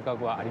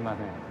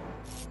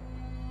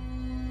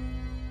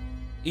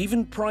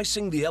 even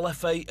pricing the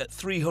LFA at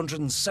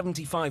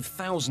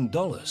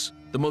 $375,000,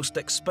 the most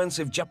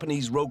expensive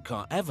Japanese road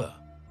car ever.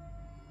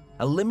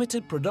 A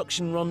limited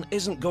production run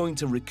isn't going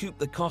to recoup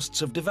the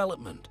costs of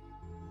development,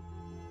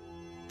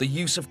 the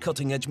use of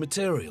cutting-edge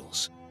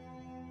materials,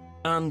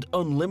 and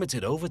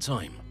unlimited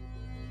overtime.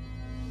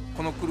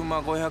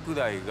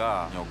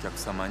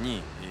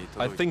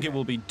 I think it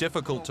will be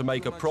difficult to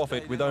make a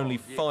profit with only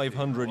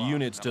 500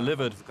 units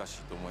delivered.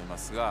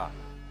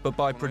 But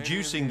by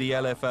producing the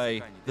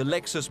LFA, the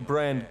Lexus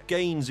brand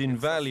gains in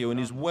value and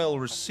is well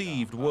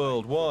received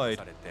worldwide.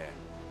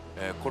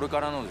 I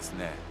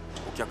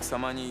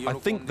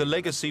think the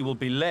legacy will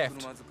be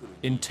left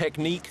in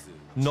technique,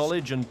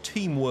 knowledge and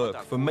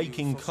teamwork for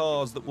making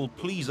cars that will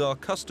please our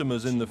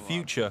customers in the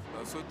future.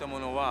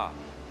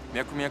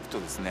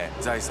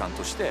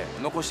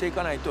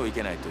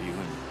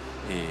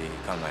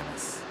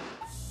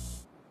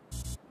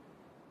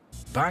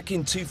 Back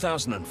in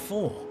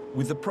 2004,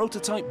 with the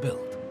prototype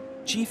build,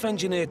 Chief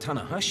Engineer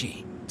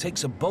Tanahashi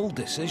takes a bold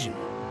decision.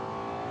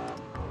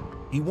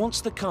 He wants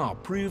the car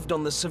proved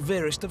on the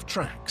severest of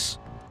tracks.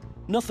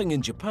 Nothing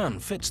in Japan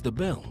fits the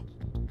bill.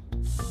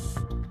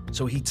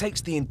 So he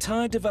takes the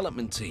entire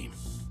development team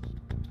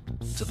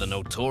to the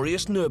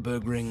notorious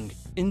Nürburgring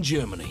in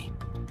Germany.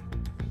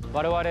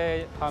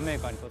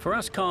 For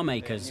us car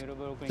makers,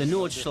 the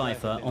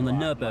Nordschleife on the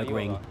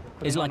Nürburgring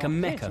is like a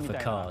mecca for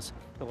cars.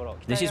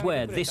 This is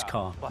where this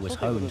car was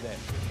honed.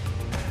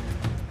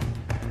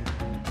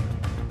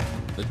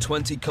 The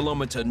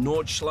 20-kilometer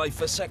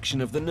Nordschleife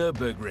section of the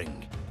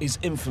Nürburgring is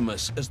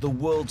infamous as the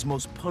world's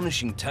most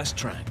punishing test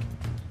track.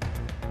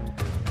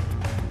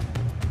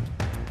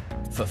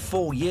 For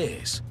 4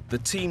 years, the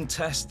team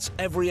tests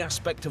every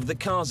aspect of the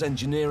car's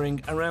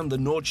engineering around the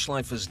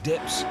Nordschleife's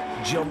dips,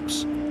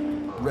 jumps,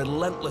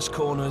 relentless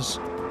corners,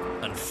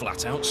 and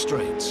flat-out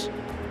straights.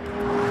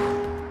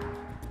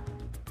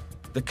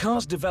 The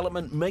car's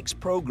development makes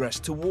progress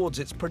towards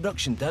its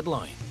production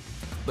deadline,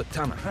 but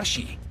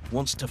Tanahashi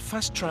wants to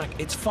fast-track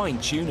its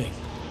fine-tuning.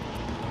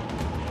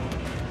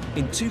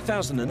 In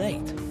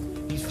 2008,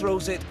 he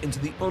throws it into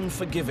the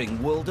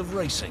unforgiving world of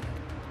racing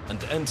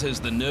and enters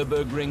the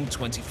Nürburgring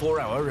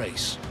 24-hour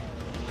race.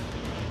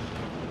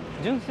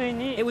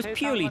 It was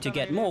purely to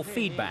get more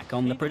feedback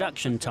on the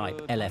production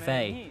type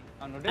LFA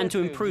and to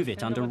improve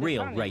it under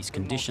real race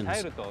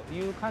conditions.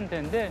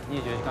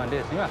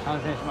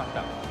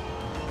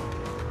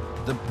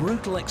 The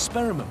brutal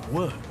experiment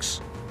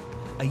works.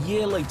 A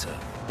year later,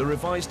 the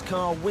revised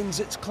car wins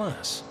its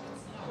class.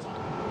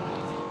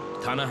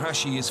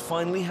 Tanahashi is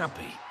finally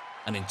happy,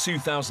 and in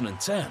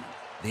 2010,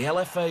 the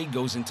LFA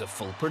goes into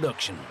full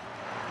production.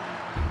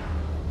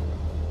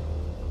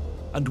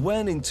 And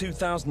when in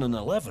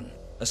 2011,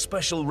 a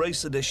special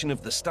race edition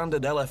of the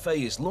standard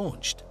LFA is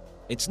launched,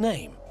 its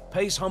name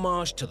pays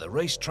homage to the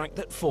racetrack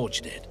that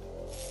forged it.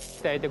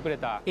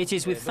 It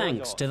is with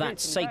thanks to that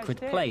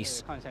sacred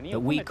place that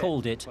we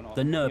called it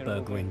the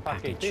Nürburgring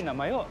package.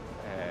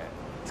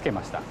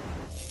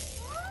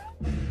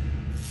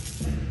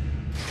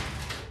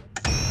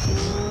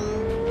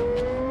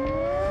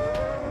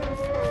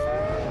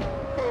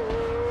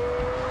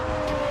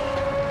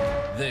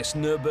 This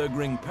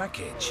Nürburgring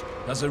package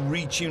has a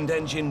retuned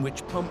engine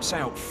which pumps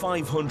out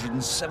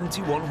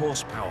 571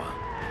 horsepower,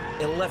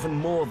 11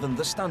 more than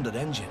the standard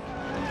engine.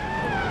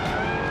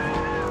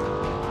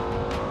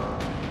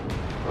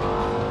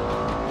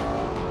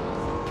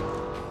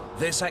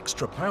 This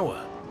extra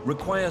power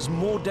requires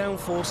more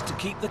downforce to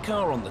keep the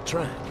car on the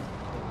track,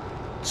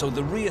 so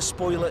the rear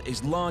spoiler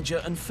is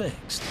larger and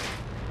fixed.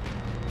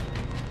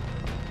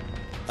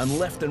 And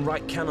left and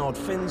right canard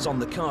fins on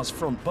the car's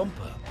front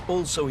bumper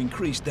also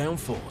increase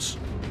downforce.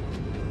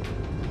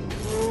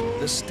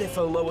 The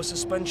stiffer lower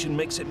suspension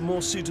makes it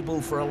more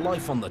suitable for a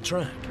life on the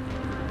track.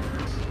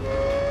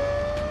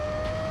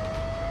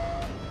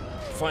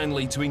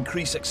 Finally, to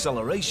increase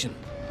acceleration,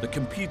 the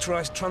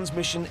computerized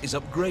transmission is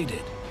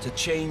upgraded to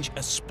change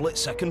a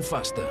split-second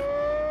faster.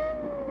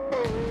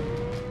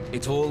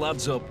 It all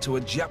adds up to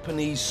a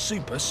Japanese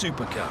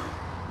supercar.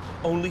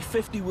 Only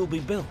 50 will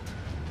be built,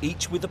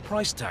 each with a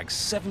price tag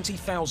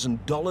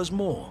 $70,000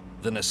 more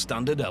than a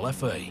standard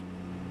LFA.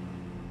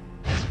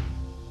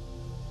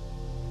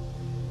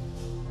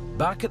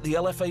 Back at the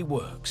LFA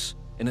works,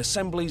 in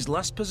assembly's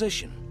last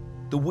position,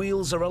 the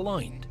wheels are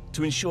aligned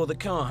to ensure the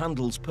car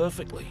handles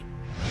perfectly.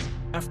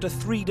 After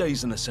 3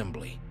 days in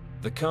assembly,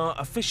 the car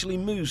officially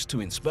moves to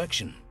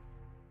inspection.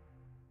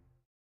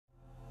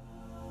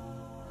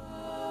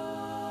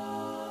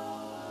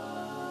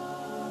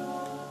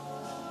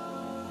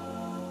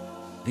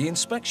 The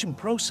inspection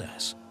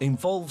process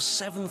involves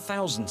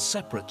 7,000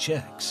 separate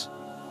checks.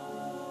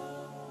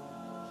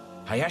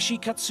 Hayashi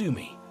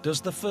Katsumi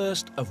does the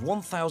first of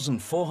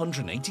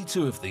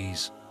 1,482 of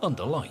these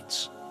under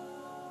lights.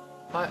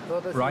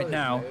 Right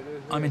now,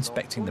 I'm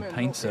inspecting the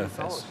paint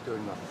surface.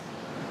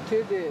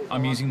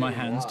 I'm using my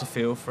hands to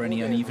feel for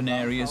any uneven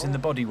areas in the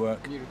bodywork.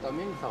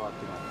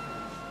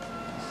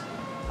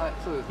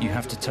 You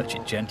have to touch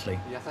it gently,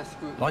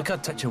 like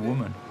I'd touch a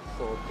woman.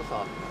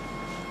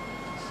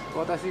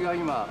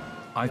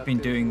 I've been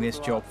doing this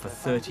job for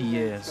 30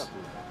 years.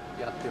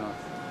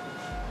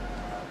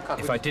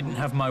 If I didn't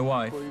have my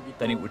wife,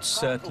 then it would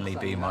certainly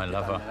be my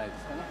lover.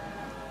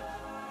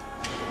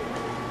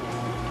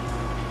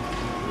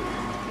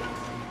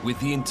 With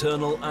the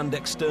internal and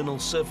external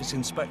surface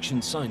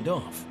inspection signed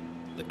off,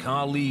 the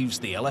car leaves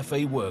the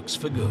LFA works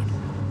for good.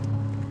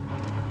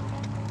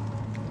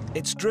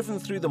 It's driven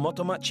through the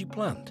Motomachi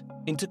plant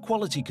into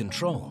quality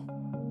control.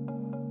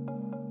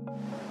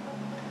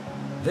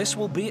 This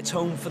will be its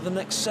home for the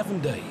next 7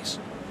 days.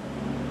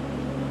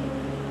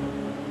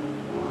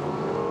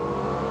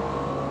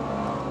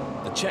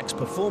 The checks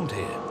performed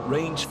here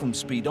range from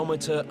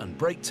speedometer and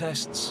brake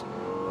tests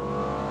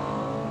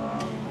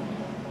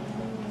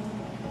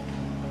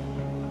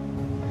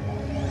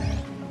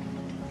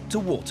to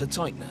water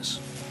tightness.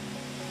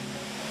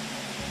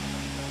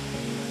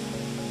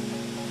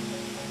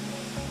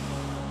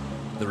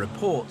 The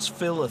reports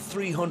fill a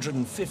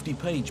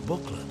 350-page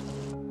booklet.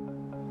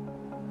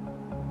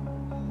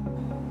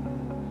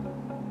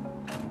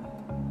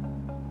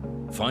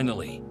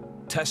 Finally,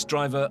 test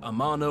driver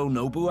Amano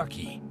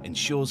Nobuaki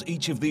ensures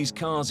each of these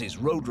cars is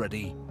road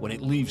ready when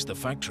it leaves the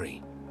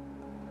factory.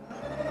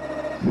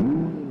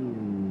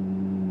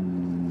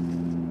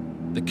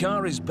 The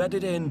car is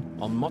bedded in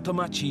on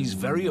Motomachi's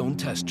very own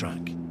test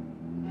track.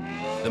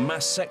 The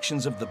mass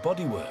sections of the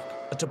bodywork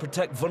are to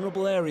protect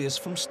vulnerable areas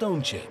from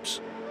stone chips.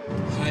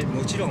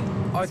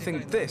 I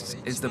think this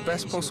is the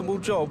best possible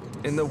job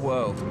in the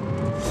world.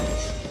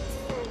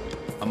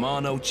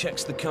 Amano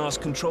checks the car's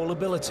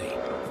controllability,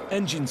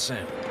 engine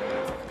sound,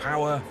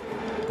 power,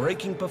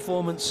 braking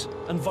performance,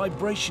 and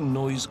vibration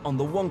noise on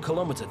the 1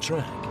 kilometer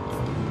track.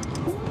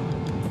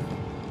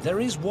 There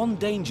is one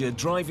danger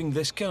driving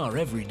this car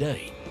every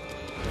day.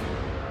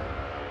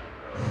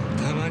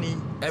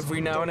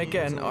 Every now and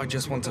again, I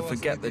just want to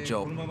forget the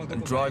job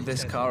and drive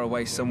this car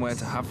away somewhere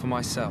to have for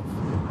myself.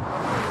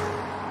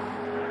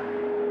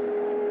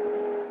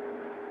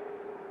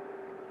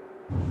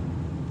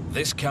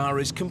 This car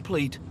is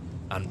complete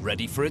and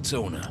ready for its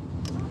owner.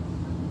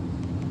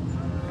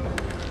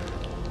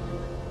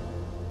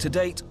 To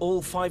date,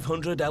 all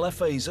 500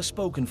 LFAs are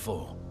spoken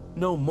for.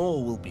 No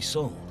more will be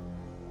sold.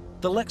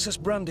 The Lexus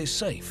brand is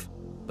safe,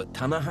 but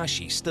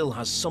Tanahashi still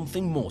has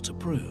something more to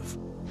prove.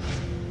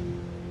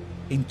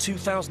 In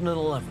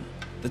 2011,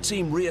 the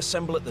team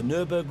reassemble at the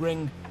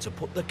Nürburgring to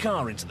put the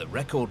car into the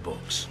record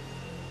books.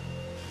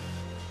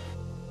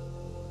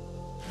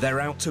 They're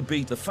out to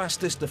beat the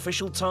fastest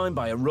official time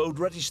by a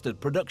road-registered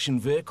production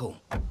vehicle.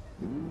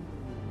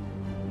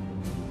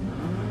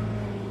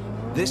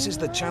 This is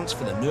the chance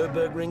for the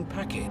Nürburgring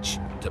package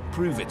to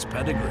prove its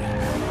pedigree.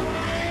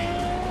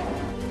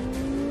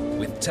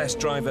 With test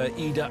driver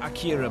Ida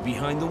Akira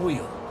behind the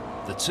wheel,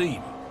 the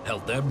team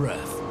held their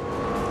breath.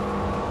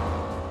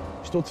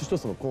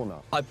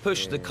 I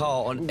pushed the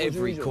car on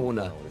every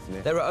corner.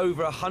 There are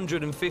over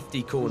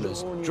 150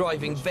 corners,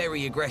 driving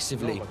very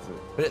aggressively,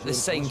 but at the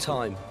same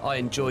time, I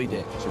enjoyed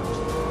it.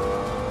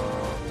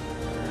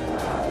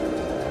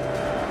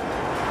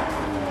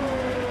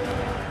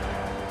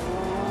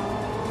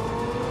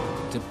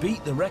 To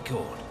beat the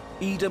record,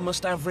 Ida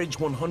must average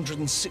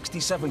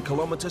 167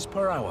 kilometers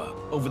per hour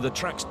over the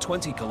track's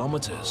 20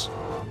 kilometers.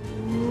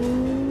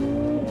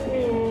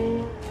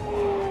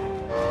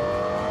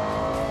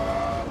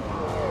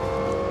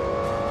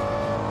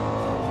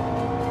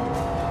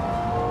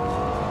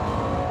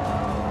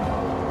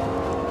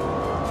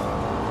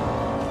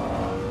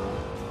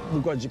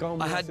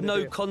 I had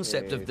no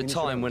concept of the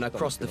time when I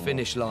crossed the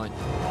finish line.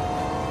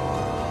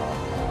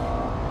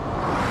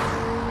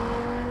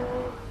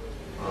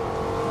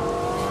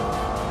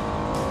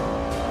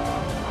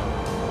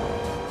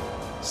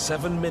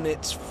 Seven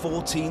minutes,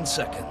 14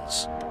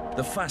 seconds.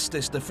 The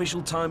fastest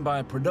official time by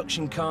a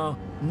production car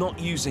not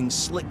using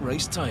slick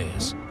race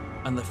tires.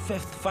 And the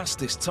 5th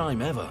fastest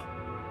time ever.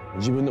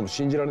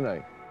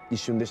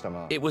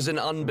 It was an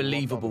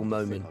unbelievable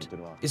moment.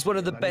 It's one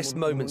of the best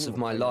moments of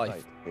my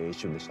life.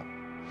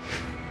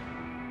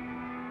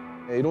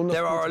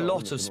 There are a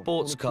lot of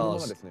sports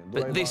cars,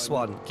 but this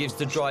one gives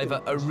the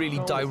driver a really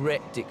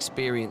direct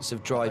experience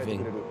of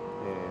driving.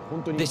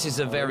 This is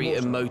a very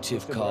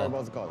emotive car,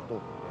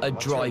 a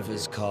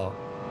driver's car.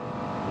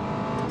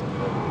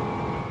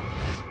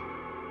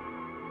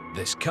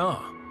 This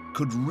car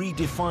could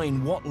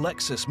redefine what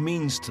Lexus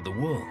means to the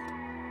world.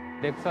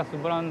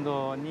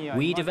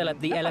 We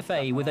developed the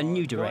LFA with a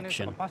new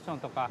direction,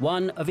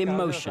 one of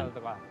emotion,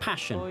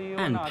 passion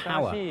and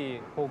power.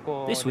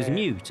 This was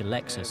new to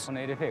Lexus.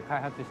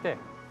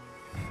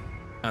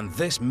 And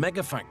this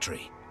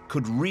megafactory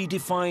could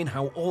redefine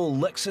how all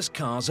Lexus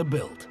cars are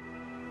built.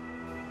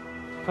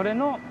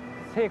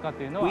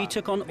 We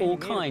took on all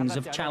kinds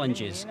of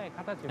challenges,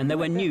 and there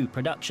were new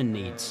production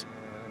needs.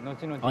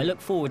 I look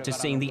forward to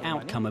seeing the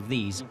outcome of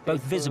these,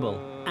 both visible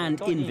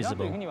and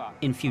invisible,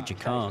 in future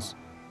cars.